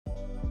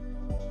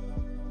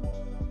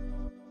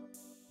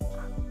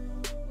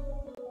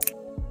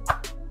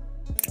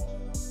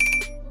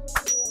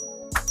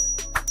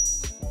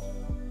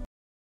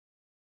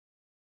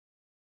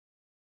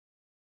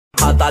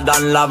hotter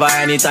than lava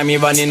anytime,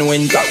 even in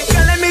winter.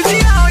 Girl, let me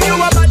see how you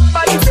a bad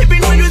body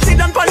sipping when you sit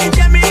down on the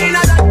jammy in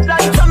a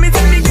that. So me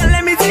tell me, girl,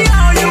 let me see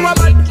how you a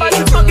bad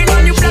body smoking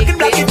when you black it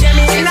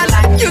jammy in a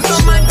that. You so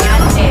much.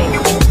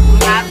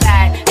 My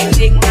bad,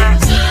 dig my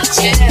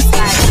chest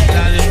like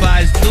that. Ela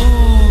faz tu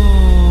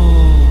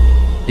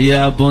e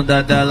a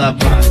bunda dela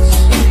bate,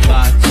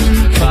 bate,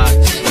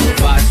 bate,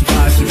 bate,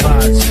 bate,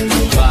 bate,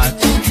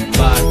 bate,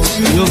 bate.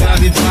 E o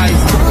grave faz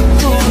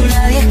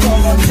nadie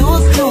como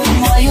tú,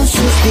 no hay un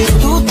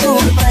sustituto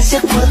para ese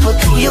cuerpo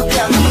tuyo que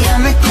a mí ya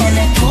me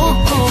tiene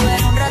cuco.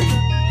 En un ratito.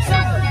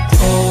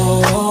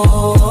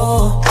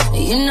 Oh,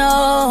 you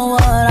know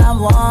what I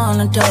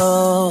wanna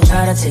do.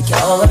 Try to take you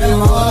over the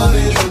moon.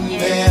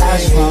 I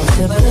just want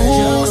to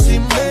believe. She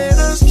made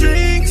us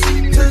drinks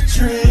to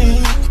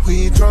drink.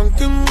 We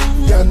drunk and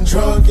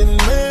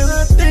man,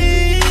 I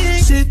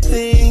think she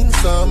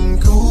thinks I'm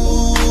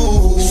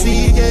cool.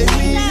 She gave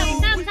me.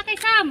 Sakay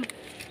Sam.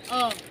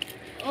 Oh.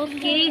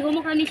 Okay,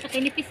 humo kami sa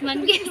kinipis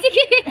man.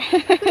 Sige.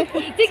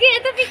 Sige,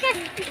 ato pikas.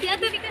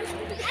 Ato pikas.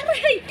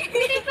 Aray,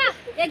 hindi pa.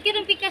 Yan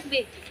kirong pikas,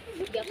 be.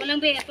 Ako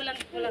lang, be. Ako lang.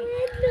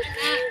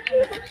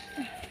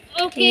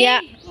 Okay.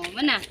 Yeah. Oh,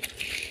 mana?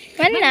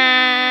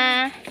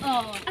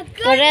 Oh.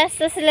 Pares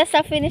na sila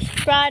sa finished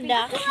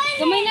product.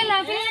 Gamay na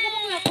lang. Pila na ka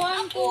mga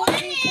 1, 2,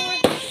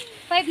 3,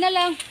 4, 5 na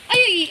lang.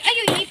 Ayoy,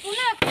 ipo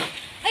na.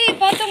 Ayoy,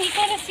 patong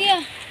ikaw na siya.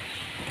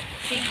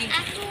 Sige.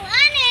 Ako,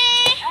 ane.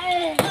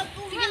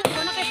 Sige, ako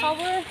na kay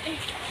power.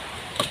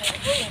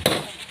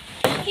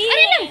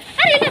 Ari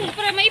lang.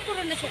 Para maipuro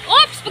na siya.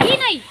 Ops,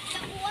 paghinay.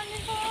 Ako, ane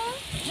ko.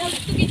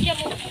 Nagtugid siya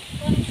mo.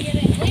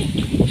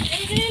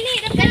 Uy, dali,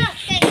 dapala.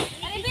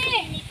 Ari, be.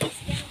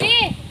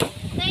 Be.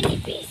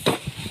 Nipis.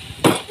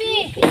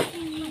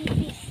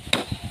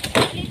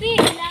 Libi.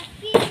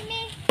 Laki me.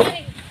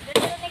 Ari,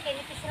 dali na kay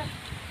nipis ra.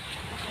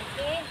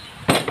 Okay.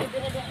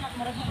 Dali na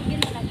marag mo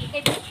din lagi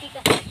kay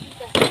pika.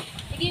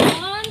 Sige,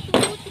 1, 2,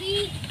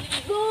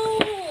 3, go.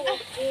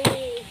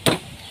 Okay.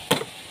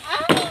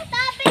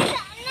 Tapi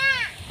sana.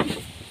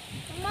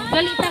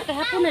 Gali ta kay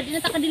hapon na di na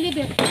ta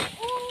ka-deliver.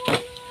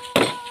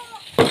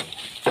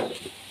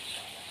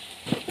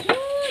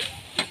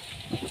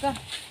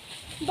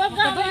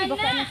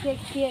 Baka na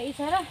siya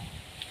isara.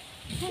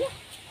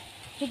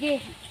 Sige,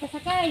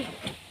 pasakay.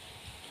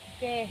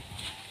 Okay.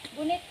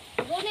 Gunit.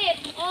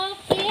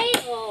 Okay.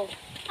 Oh.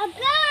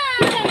 Aga.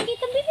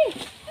 Kita bibi.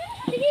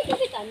 Sige,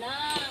 bibi ka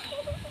na.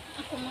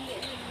 Ako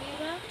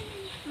mangyayara.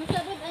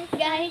 Masabot ang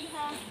guys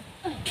ha.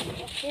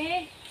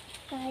 Okay.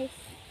 Guys.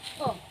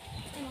 Oh.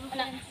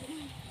 Anak.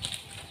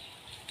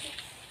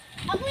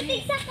 Ako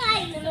tigsakay.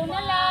 Tulo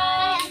na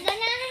lang. Ang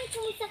ganahan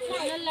kong sakay.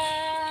 Tulo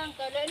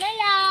na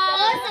lang.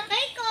 Oo,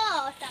 sakay ko.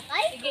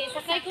 Sakay ko. Sige,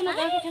 sakay ko na.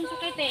 Bakit siyang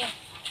sakay, te?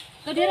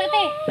 Kadira,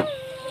 te.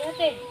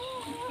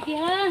 Sige,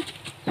 ha?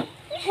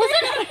 Wasa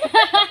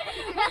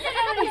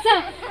naman isa.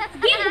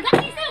 Sige, bugat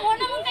isa. Wala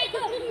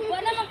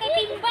naman kay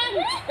timbang.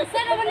 Isa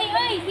naman ni,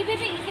 oy. Si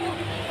Bibi. Sige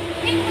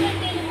mo lang,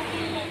 te.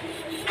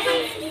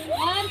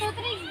 1, 2,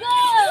 3, go!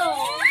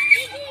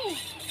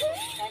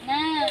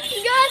 Sana.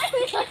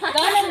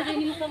 Gala na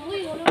din mo sa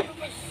buhay. Wala mo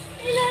pa.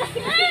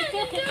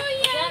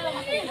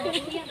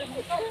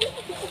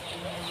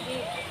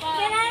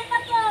 Kailangan pa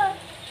to.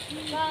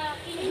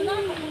 Kinunan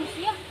mo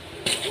siya.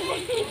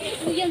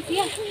 Yan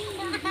siya.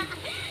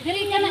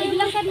 Dari ka na,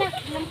 ibilangkad na.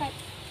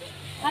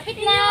 Kapit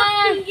na.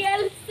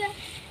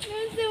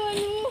 Nasa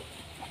mo.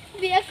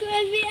 Bi ako.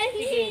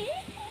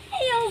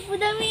 Ayaw po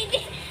dami.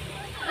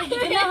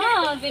 Dito na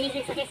ha.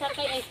 Binisig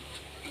sakay-sakay ay.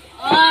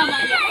 Oh,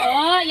 maya.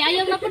 Oh,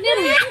 yayaw na po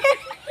din.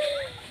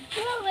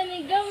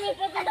 Manigamit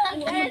ako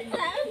ng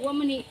asa. Wa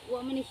man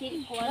ni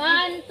si 1,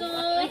 2, 3,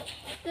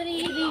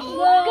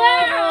 go!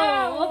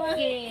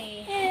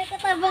 Okay.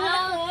 Katabang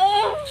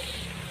ako.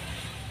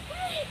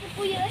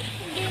 Ito yun.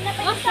 Hindi na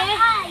tayo sa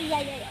ay.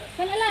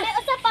 Kanala. May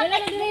usapan. Dala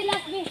na dire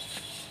last me.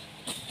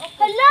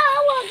 Hala,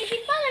 wag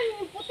itimbangan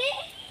mo puti.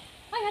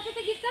 Ay, hati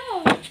ta gito.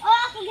 Oh,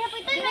 ako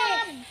gyapon ito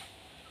na.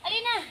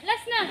 Alina,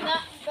 last na.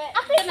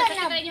 Ako ito na.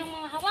 Kita yung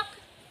mga hawak. Ako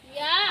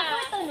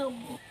Yeah. ito nob.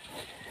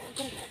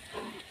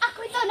 Ako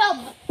ito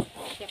nob.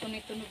 Kaya ko na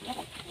itunog na.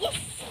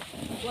 Yes.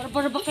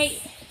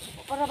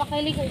 Para ba kay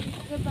ligo.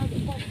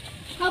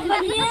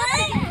 Habang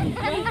yan.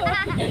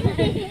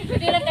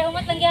 Hindi lang tayo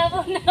humat lang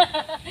gyapon.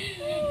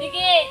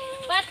 Sige,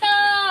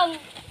 patong.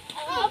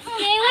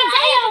 Okay, wait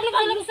sa'yo.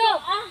 Paglugso.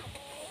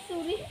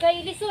 Sorry.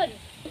 Kay lisod.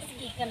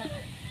 Sige ka na.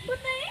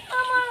 Putay,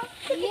 mama.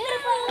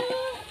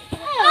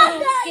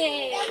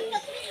 Okay.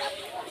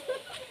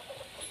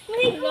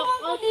 May Lock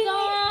ako out din.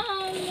 ka.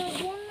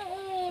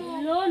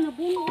 Wala,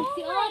 nabunuot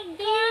si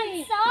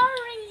ate.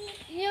 Sorry.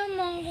 Yung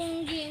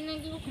mangkong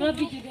ginagluko.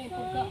 Grabe dyan yung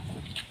pagka.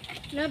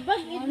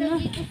 Nabagit na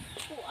dito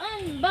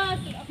kuan.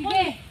 Baso ako.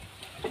 Sige.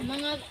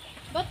 Mga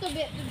bato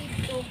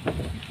dito.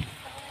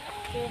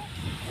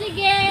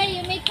 Sige,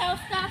 you make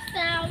house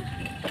down.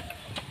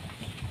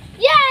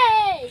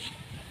 Yay!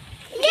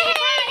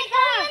 Yay!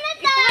 Ikaw na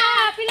to!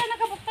 Pila na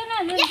kabukta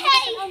na.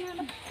 Yay!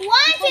 1, 2,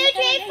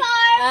 3,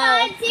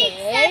 4, 5, 6,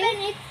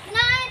 7, 8,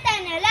 9,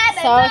 10,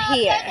 11, So 12,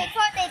 here, 13,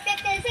 14,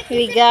 15, 16,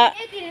 we got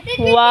 17,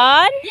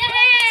 1,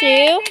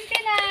 2,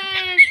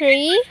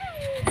 3,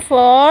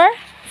 4,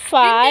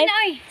 5,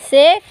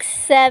 6,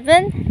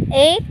 7,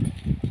 8,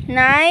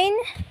 9,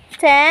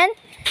 10,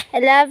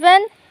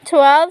 11,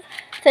 12,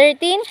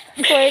 13,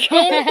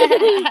 14,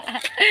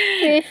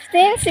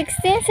 15,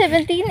 16,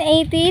 17,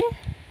 18,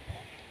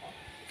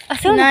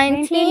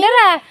 19,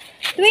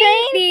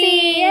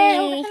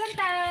 20.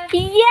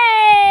 Yay!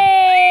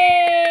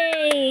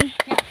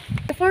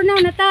 For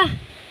now na ta.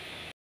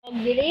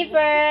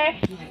 Deliver.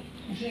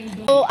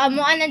 So,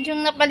 amuan na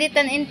yung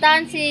napalitan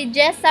intan si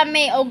Jessa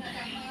May og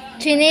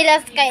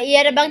chinilas kay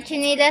iya bang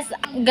chinilas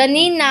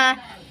ganina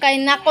kay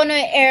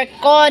nakunoy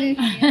aircon.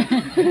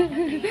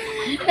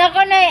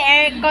 Nakunoy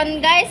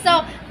aircon guys.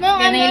 So, mo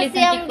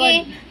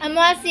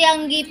amo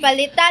siyang gi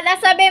palitan.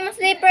 Sabi mo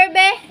slipper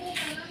be?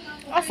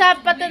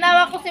 Asa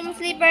patunawa ko si mo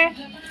slipper.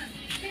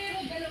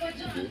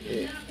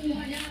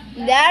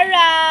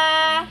 Dara.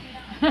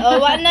 Oh,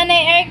 wala na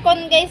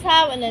aircon guys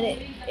ha. Wala na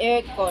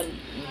aircon.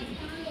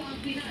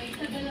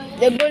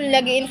 Debol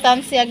lagi intan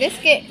siya guys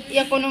kay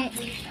iya ko nung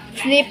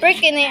slipper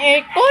kini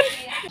aircon.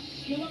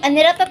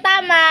 Anira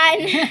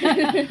tataman.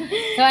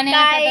 So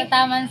anira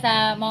tataman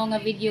sa mao nga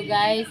video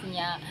guys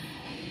nya.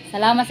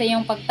 Salamat sa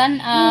iyong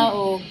pagtan-aw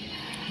og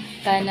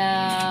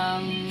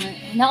kanang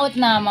naot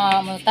na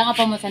tanga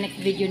pa mo sa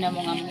next video na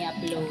mo nga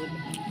i-upload.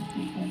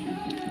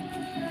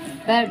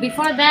 But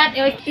before that,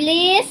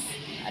 please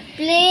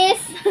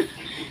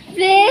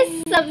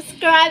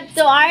subscribe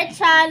to our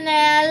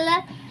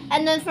channel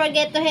and don't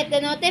forget to hit the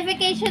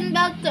notification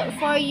bell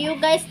for you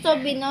guys to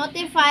be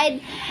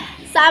notified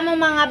sa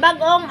among mga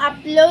bagong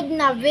upload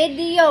na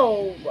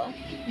video.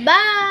 Bye!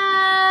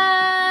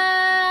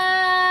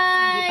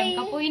 Hindi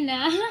pang kapoy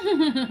na.